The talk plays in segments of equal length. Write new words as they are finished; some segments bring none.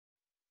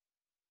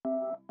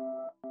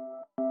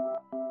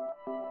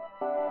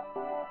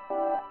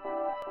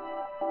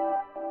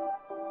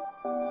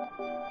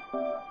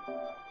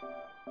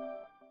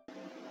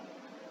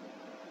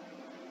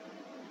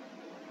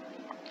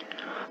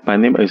My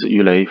name is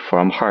Yueyu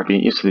from Harbin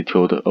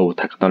Institute of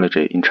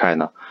Technology in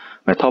China.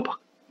 My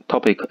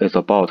topic is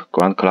about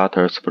ground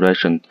clutter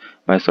suppression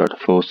method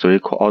for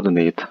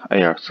 3-coordinate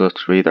air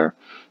search reader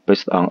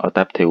based on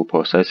adaptive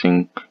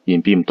processing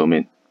in beam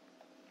domain.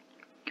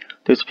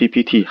 This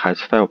PPT has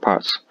 5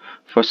 parts.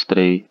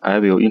 Firstly, I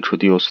will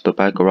introduce the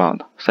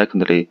background.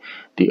 Secondly,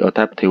 the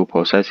adaptive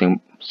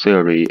processing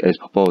theory is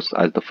proposed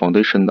as the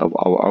foundation of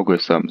our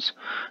algorithms.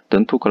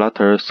 Then 2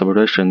 clutter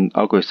suppression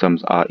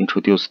algorithms are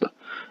introduced,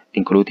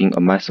 including a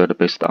method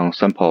based on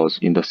samples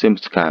in the same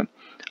scan,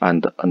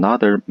 and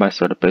another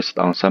method based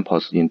on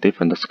samples in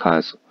different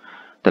scans.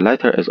 The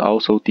latter is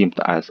also deemed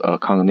as a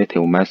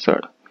cognitive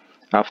method.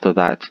 After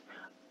that,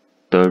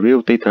 the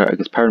real data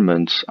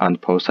experiments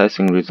and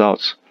processing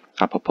results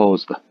are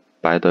proposed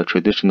by the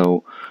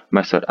traditional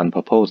method and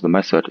proposed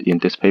method in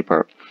this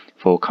paper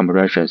for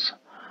comparisons,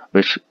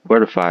 which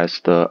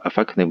verifies the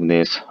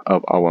effectiveness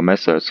of our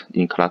methods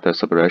in clutter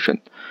suppression.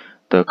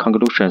 The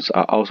conclusions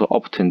are also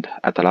obtained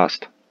at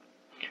last.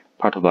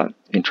 Part 1.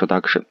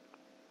 Introduction.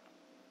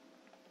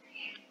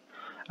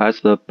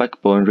 As the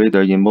backbone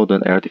reader in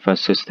modern air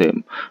defense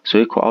system,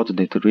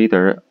 3-coordinate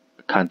reader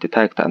can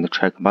detect and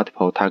track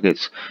multiple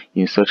targets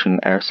in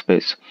certain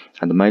airspace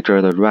and measure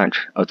the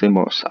range,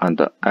 azimuth,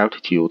 and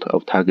altitude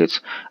of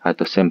targets at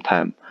the same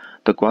time.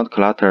 The ground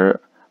clutter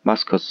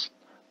masks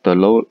the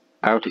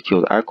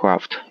low-altitude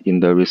aircraft in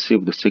the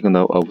received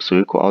signal of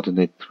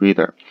 3-coordinate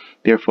reader.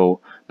 Therefore,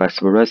 by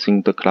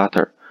suppressing the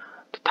clutter,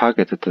 the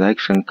target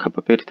detection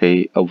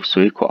capability of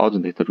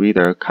 3-coordinate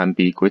reader can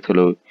be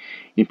greatly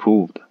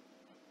improved.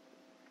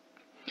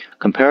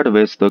 Compared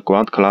with the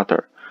ground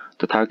clutter,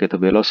 the target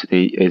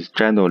velocity is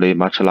generally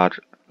much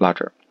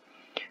larger.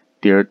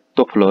 Their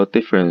Doppler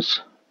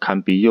difference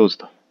can be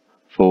used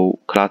for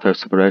clutter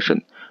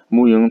suppression.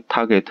 Moving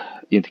target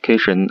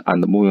indication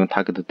and moving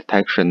target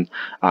detection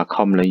are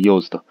commonly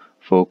used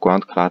for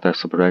ground clutter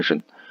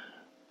suppression.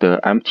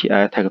 The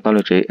MTI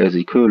technology is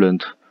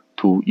equivalent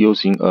to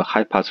using a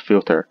high-pass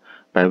filter.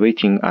 By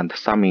weighting and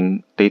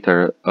summing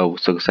data of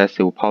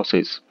successive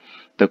pulses,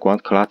 the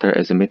ground clutter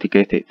is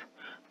mitigated.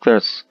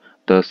 Thus,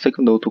 the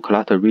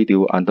signal-to-clutter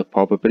ratio and the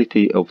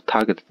probability of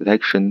target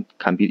detection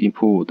can be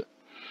improved.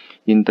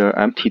 In the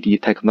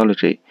MTD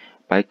technology,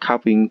 by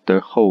covering the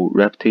whole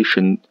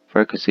repetition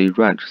frequency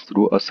range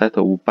through a set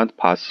of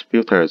bandpass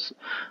filters,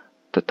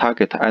 the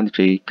target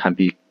energy can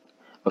be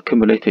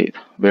accumulated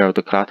where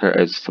the clutter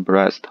is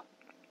suppressed.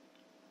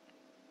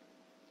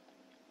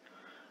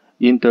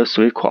 In the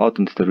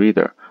 3-coordinate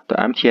reader, the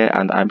MTI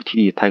and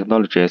MTD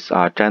technologies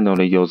are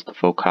generally used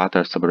for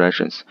clutter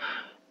suppressions,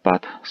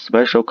 but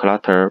special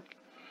clutter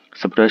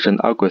suppression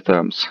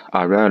algorithms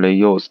are rarely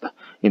used.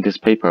 In this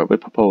paper, we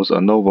propose a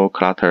novel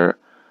clutter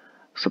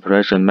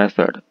suppression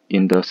method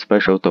in the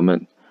spatial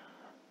domain.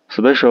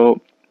 Spatial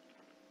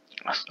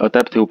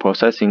adaptive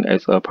processing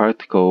is a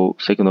practical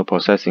signal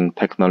processing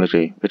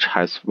technology which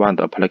has wide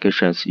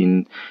applications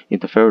in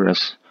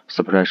interference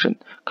suppression,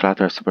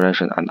 clutter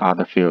suppression, and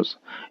other fields.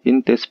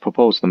 In this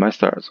proposed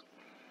methods,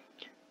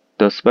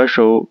 the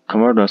spatial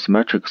convergence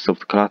metrics of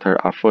the clutter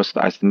are first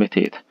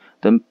estimated.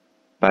 Then,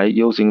 by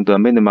using the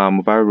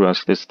minimum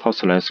variance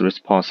distortionless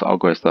response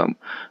algorithm,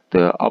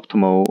 the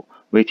optimal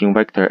weighting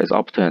vector is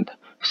obtained.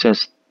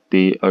 Since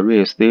the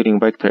array stealing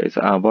vector is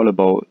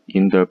unavailable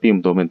in the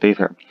beam domain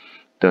data,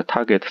 the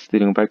target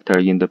stealing vector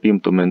in the beam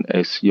domain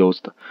is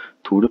used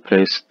to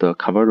replace the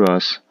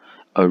convergence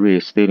array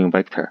stealing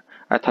vector.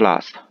 At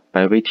last,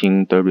 by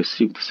weighting the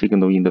received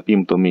signal in the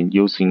beam domain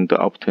using the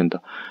obtained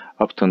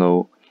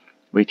optimal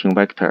weighting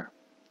vector,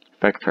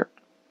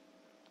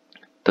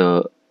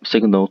 the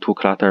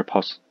signal-to-clutter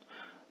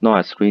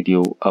noise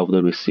ratio of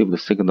the received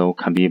signal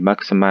can be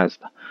maximized.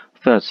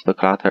 Thus, the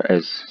clutter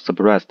is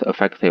suppressed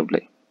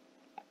effectively.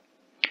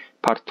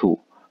 Part 2.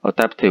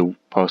 Adaptive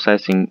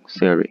processing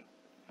theory.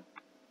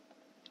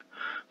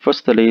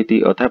 Firstly,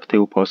 the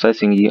adaptive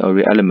processing in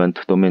array element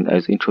domain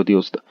is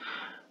introduced.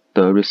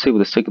 The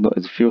received signal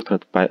is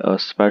filtered by a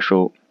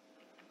special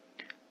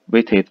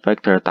weighted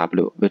vector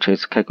W, which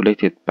is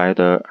calculated by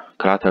the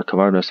clutter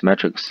convergence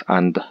matrix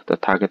and the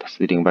target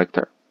stealing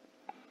vector.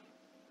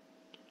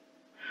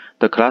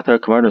 The clutter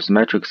convergence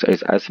matrix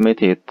is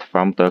estimated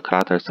from the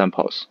clutter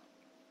samples.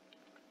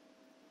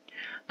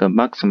 The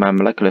maximum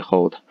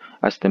likelihood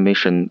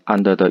estimation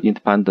under the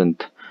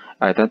independent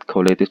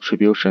identically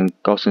distribution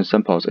Gaussian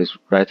samples is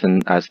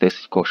written as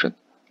this equation,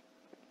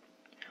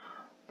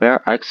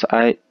 where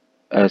xi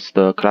is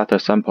the clutter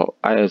sample,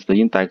 I is the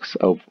index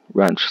of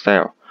range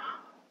cell,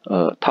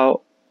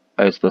 tau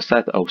is the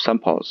set of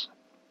samples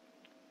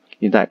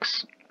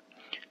index,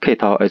 k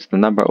tau is the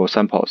number of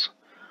samples.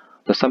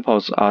 The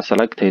samples are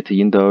selected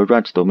in the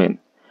range domain.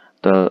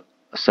 The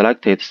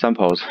selected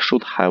samples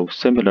should have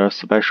similar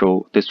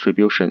spatial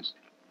distributions.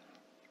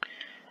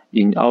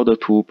 In order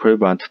to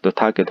prevent the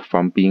target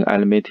from being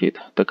eliminated,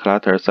 the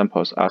clutter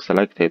samples are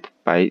selected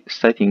by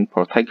setting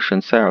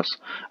protection cells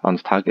on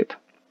the target.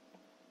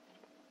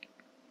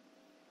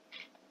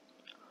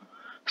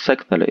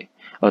 Secondly,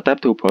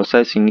 adaptive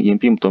processing in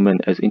beam domain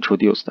is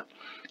introduced.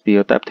 The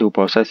adaptive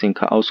processing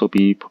can also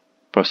be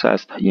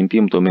processed in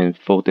beam domain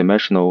for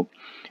dimensional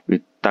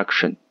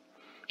reduction.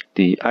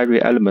 The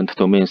array element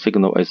domain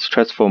signal is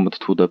transformed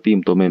to the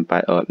beam domain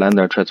by a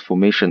linear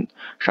transformation,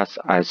 such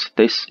as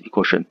this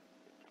equation,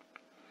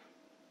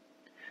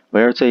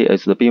 where J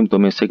is the beam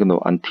domain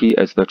signal and T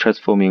is the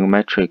transforming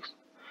matrix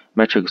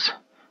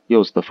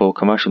used for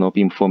conventional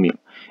beam forming.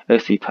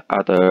 As it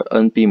are the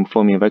n beam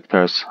forming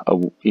vectors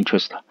of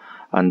interest,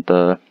 and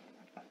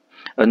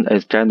n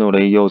is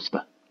generally used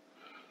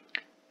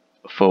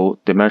for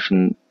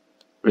dimension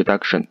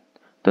reduction,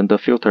 then the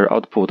filter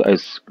output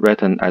is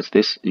written as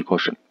this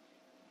equation.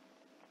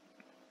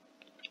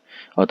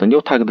 The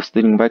new target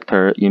steering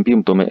vector in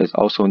beam domain is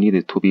also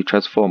needed to be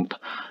transformed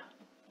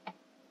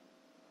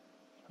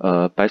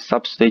by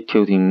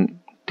substituting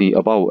the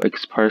above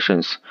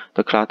expressions.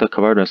 The clutter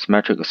covariance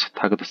matrix,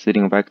 target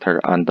steering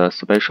vector, and the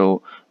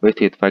spatial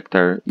weighted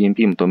vector in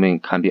beam domain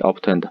can be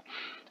obtained,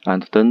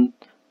 and then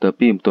the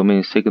beam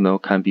domain signal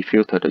can be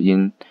filtered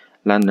in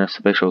linear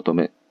spatial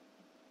domain.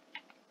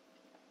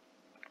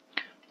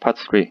 Part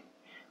 3.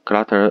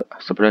 Clutter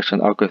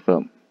suppression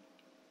algorithm.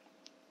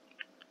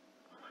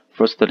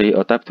 Firstly,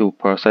 adaptive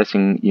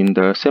processing in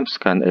the same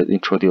scan is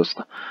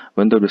introduced.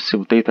 When the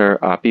received data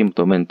are beam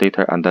domain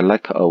data and the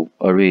lack of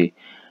array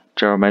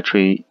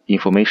geometry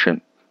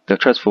information, the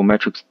transform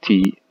matrix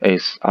T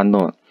is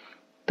unknown.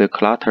 The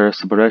clutter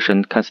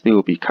suppression can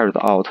still be carried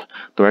out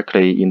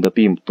directly in the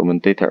beam domain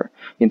data.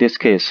 In this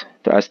case,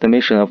 the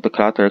estimation of the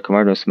clutter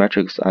covariance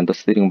matrix and the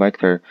steering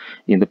vector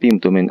in the beam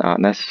domain are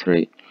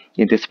necessary.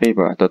 In this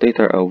paper, the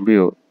data of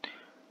real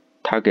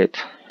target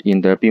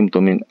in the beam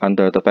domain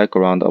under the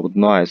background of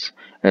noise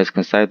is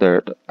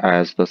considered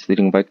as the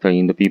steering vector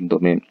in the beam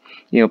domain.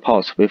 In a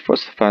pause, we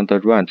first find the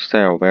range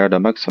cell where the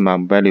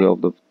maximum value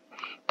of the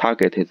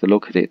target is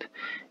located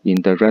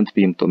in the range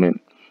beam domain.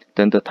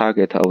 Then the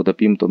target of the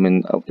beam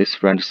domain of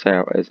this range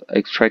cell is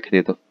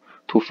extracted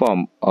to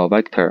form a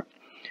vector.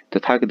 The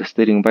target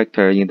steering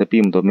vector in the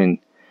beam domain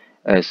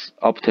is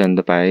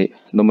obtained by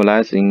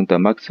normalizing the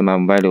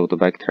maximum value of the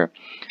vector,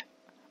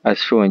 as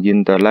shown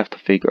in the left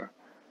figure.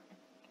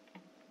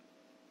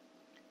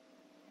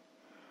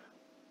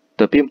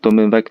 The beam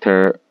domain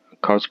vector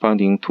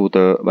corresponding to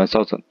the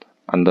 1000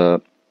 and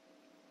the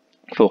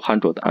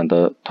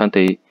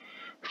 423rd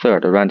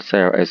range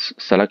cell is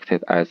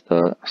selected as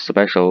the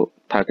special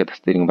target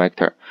steering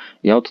vector.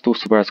 In order to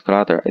suppress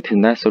clutter, it is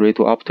necessary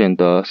to obtain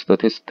the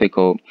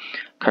statistical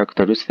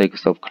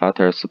characteristics of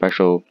clutter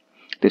spatial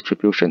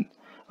distribution.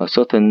 A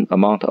certain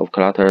amount of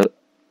clutter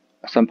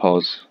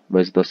samples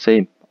with the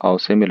same or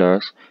similar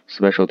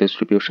spatial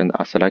distribution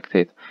are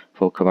selected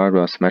for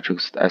covariance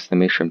matrix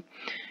estimation.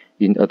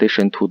 In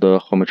addition to the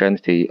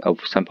homogeneity of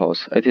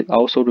samples, it is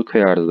also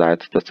required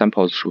that the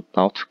samples should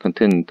not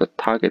contain the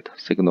target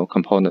signal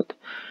component.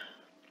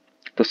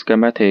 The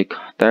schematic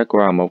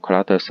diagram of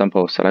clutter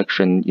sample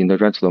selection in the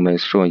range domain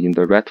is shown in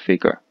the right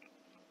figure.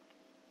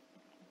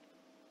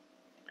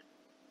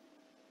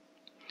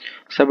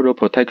 Several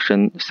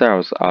protection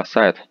cells are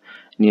set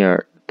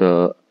near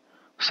the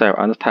cell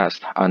under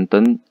test, and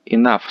then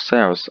enough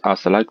cells are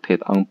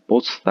selected on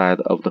both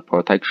sides of the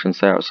protection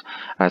cells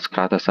as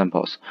clutter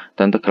samples.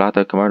 Then the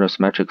clutter covariance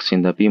matrix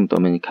in the beam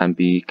domain can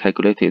be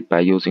calculated by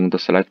using the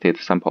selected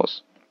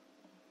samples.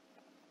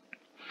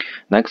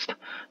 Next,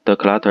 the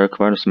clutter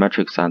covariance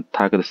matrix and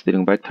target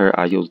steering vector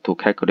are used to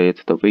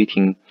calculate the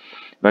weighting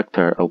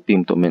vector of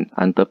beam domain,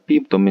 and the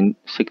beam domain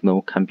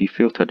signal can be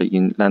filtered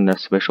in linear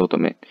spatial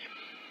domain.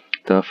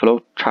 The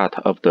flow chart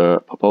of the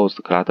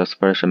proposed clutter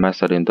suppression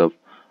method in the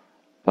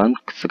one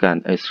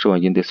scan is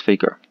shown in this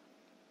figure.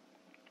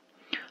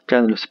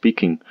 Generally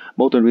speaking,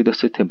 modern reader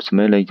systems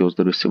mainly use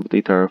the received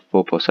data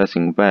for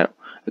processing while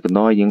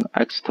ignoring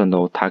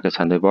external targets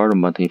and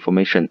environment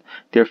information.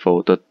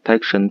 Therefore, the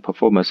detection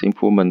performance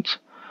improvement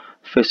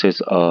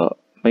faces a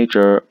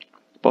major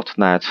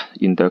bottleneck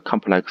in the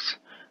complex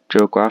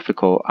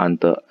geographical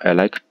and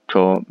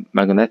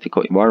electromagnetic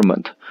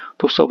environment.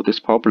 To solve this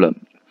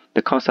problem,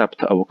 the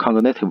concept of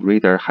cognitive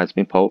reader has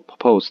been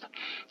proposed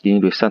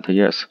in recent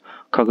years.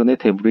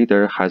 Cognitive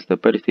reader has the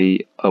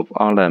ability of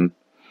online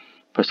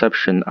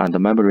perception and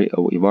memory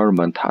of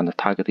environment and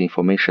target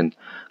information.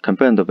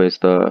 Combined with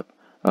the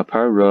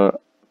prior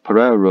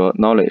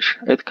knowledge,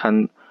 it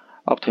can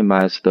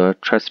optimize the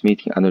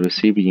transmitting and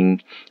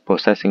receiving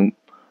processing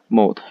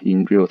mode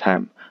in real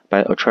time.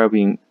 By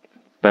achieving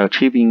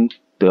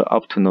the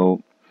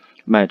optimal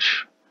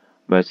match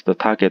with the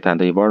target and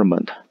the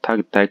environment,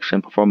 target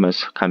detection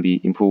performance can be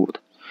improved.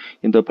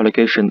 In the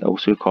application of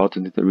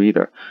 3-coordinate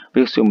reader,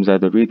 we assume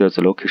that the reader's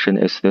location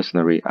is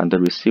stationary and the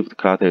received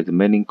clutter is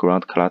mainly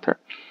ground clutter.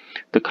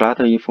 The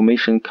clutter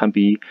information can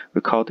be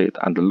recorded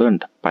and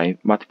learned by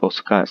multiple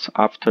scans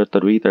after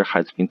the reader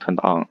has been turned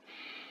on.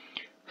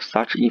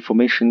 Such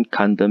information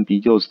can then be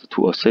used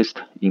to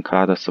assist in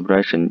clutter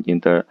suppression in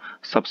the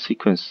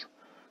subsequent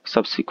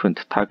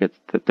target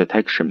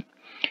detection.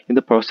 In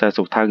the process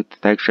of target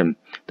detection,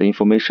 the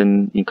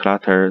information in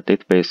clutter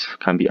database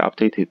can be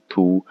updated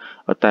to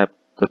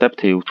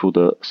adaptive to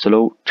the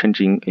slow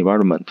changing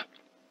environment.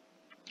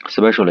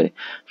 Especially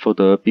for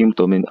the beam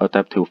domain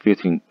adaptive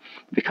filtering,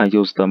 we can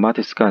use the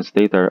multi-scans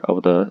data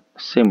of the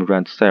same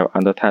range cell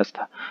under test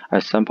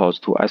as samples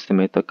to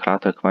estimate the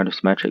clutter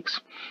covariance matrix.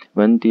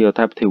 When the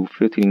adaptive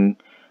filtering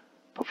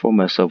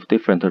performance of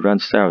different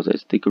range cells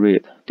is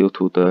degraded due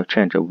to the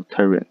change of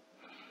terrain,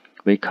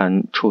 we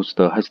can choose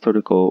the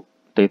historical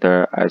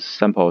data as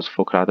samples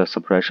for clutter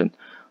suppression.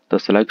 The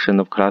selection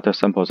of clutter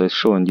samples is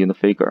shown in the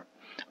figure.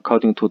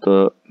 According to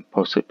the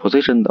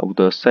position of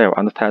the cell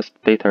under test,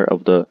 data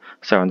of the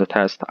cell under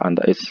test and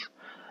its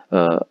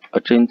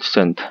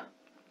adjacent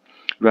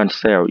range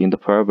cell in the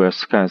previous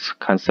scans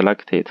can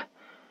select it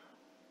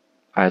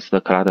as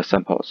the clutter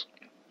samples.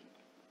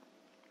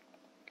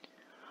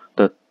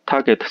 The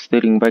target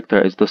steering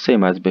vector is the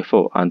same as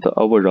before, and the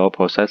overall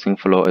processing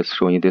flow is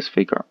shown in this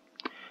figure.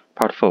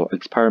 Part 4.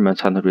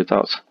 Experiments and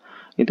results.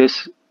 In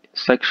this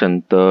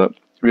section, the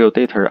real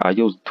data are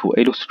used to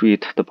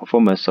illustrate the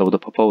performance of the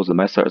proposed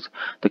methods.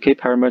 The key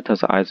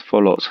parameters are as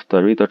follows.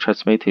 The reader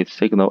transmitted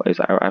signal is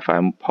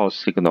LFM pulse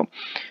signal,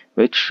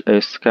 which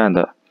is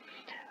scanned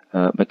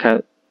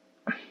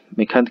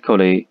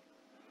mechanically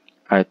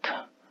at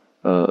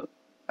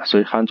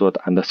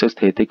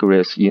 360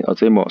 degrees in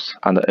azimuth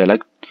and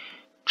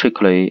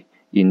electrically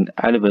in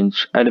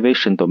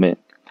elevation domain,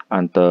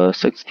 and the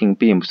 16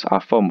 beams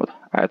are formed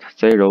at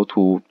 0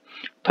 to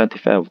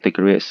 25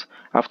 degrees.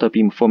 After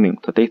beam forming,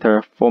 the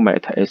data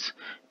format is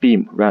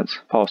beam, range,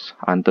 pulse,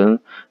 and then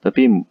the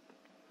beam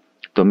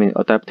domain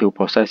adaptive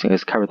processing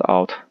is carried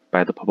out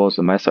by the proposed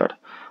method.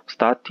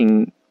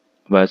 Starting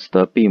with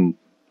the beam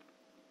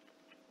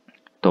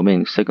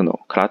domain signal,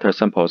 clutter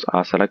samples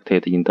are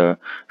selected in the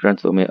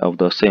range domain of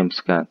the same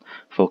scan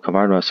for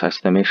covariance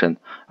estimation.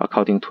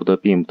 According to the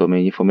beam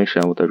domain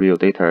information of the real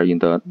data in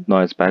the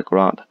noise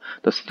background,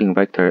 the steering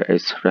vector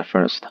is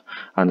referenced,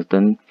 and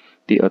then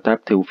the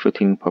adaptive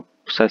filtering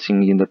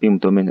processing in the beam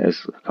domain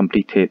is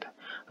completed.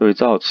 The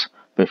results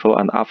before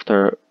and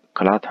after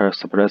clutter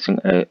suppressing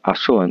are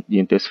shown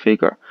in this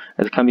figure.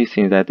 It can be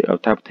seen that the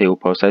adaptive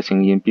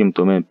processing in beam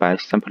domain by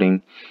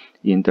sampling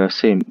in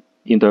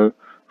the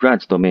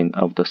range domain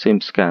of the same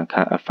scan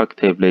can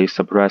effectively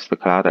suppress the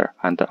clutter,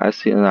 and the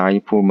SCNR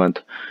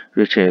improvement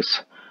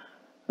reaches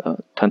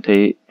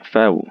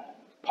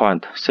 25.6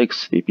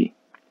 dB.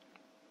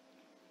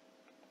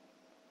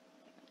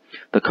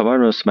 The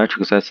covariance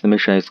matrix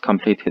estimation is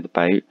completed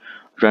by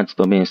range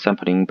domain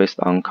sampling based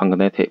on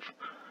cognition,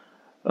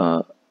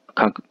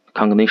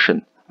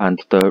 and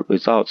the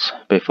results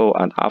before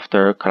and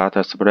after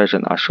clutter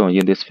suppression are shown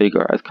in this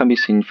figure. It can be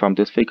seen from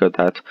this figure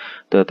that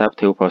the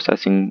adaptive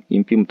processing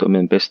in beam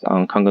domain based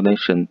on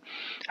cognition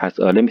has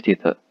a limited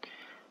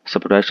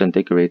suppression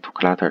degree to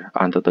clutter,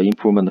 and the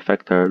improvement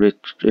factor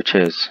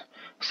reaches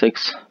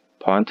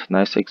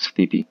 6.96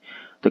 dB.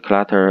 The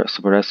clutter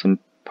suppression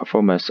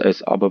performance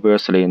is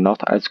obviously not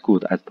as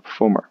good as the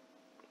former.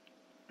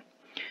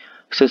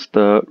 Since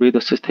the reader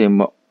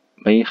system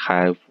may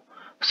have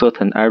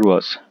certain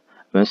errors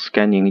when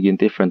scanning in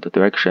different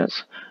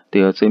directions,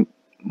 the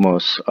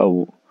azimuth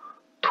of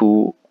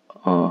two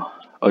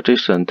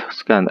adjacent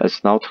scans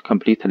is not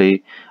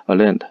completely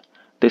aligned.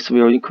 This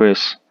will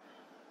increase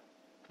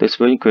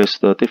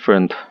the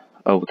difference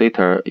of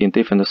data in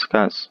different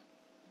scans.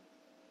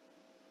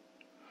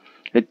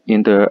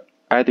 In the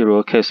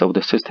ideal case of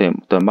the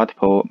system, the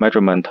multiple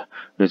measurement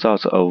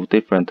results of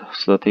different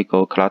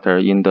statistical clutter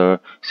in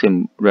the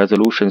same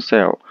resolution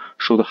cell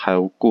should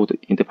have good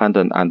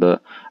independent and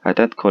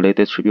identically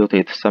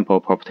distributed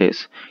sample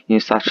properties. In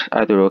such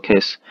ideal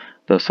case,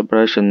 the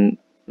suppression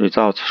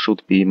results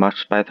should be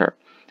much better.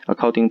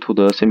 According to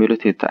the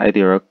simulated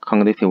ideal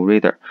cognitive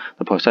reader,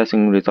 the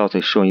processing result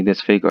is shown in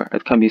this figure.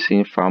 It can be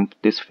seen from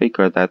this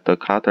figure that the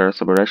clutter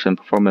suppression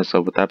performance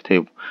of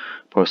adaptive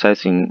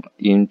processing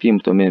in beam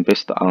domain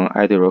based on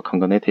ideal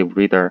cognitive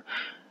reader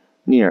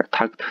near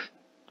target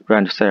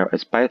range cell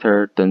is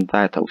better than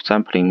that of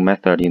sampling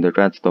method in the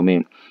range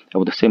domain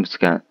of the same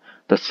scan.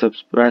 The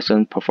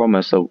suppression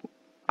performance of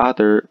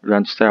other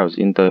range cells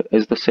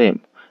is the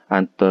same,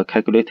 and the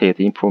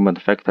calculated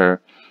improvement factor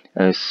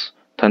is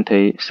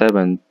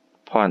 27.08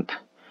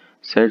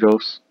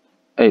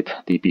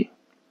 dB.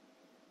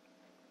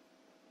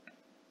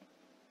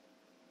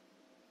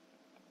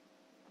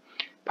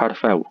 Part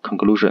 5.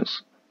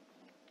 Conclusions.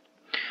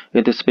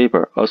 In this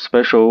paper, a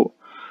special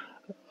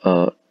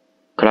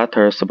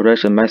clutter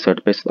suppression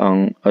method based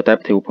on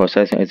adaptive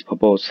processing is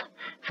proposed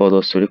for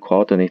the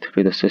three-coordinate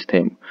reader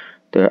system.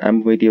 The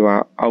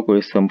MVDR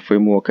algorithm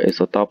framework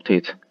is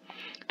adopted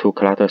to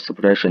clutter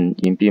suppression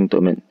in beam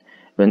domain.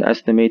 When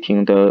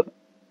estimating the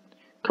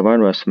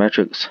covariance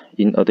matrix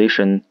in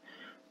addition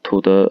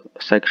to the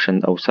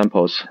section of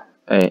samples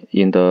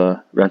in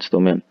the range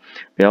domain,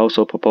 we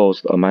also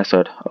proposed a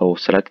method of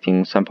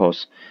selecting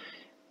samples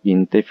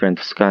in different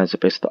scans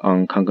based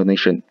on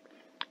cognition.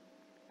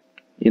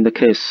 In the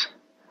case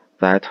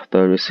that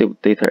the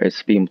received data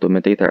is beam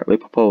domain data, we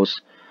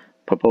propose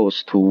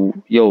to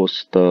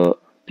use the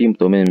beam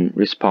domain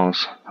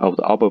response of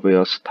the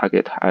obvious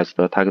target as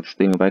the target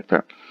steering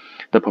vector.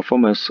 The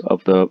performance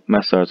of the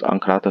methods on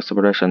clutter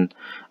suppression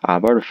are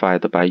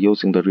verified by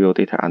using the real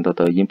data, and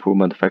the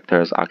improvement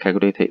factors are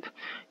calculated.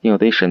 In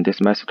addition,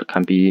 this method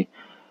can be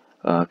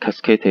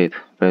cascaded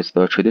with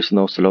the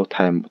traditional slow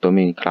time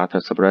domain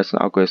clutter suppression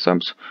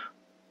algorithms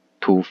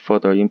to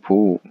further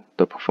improve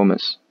the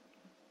performance.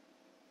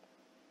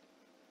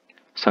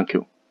 Thank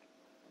you.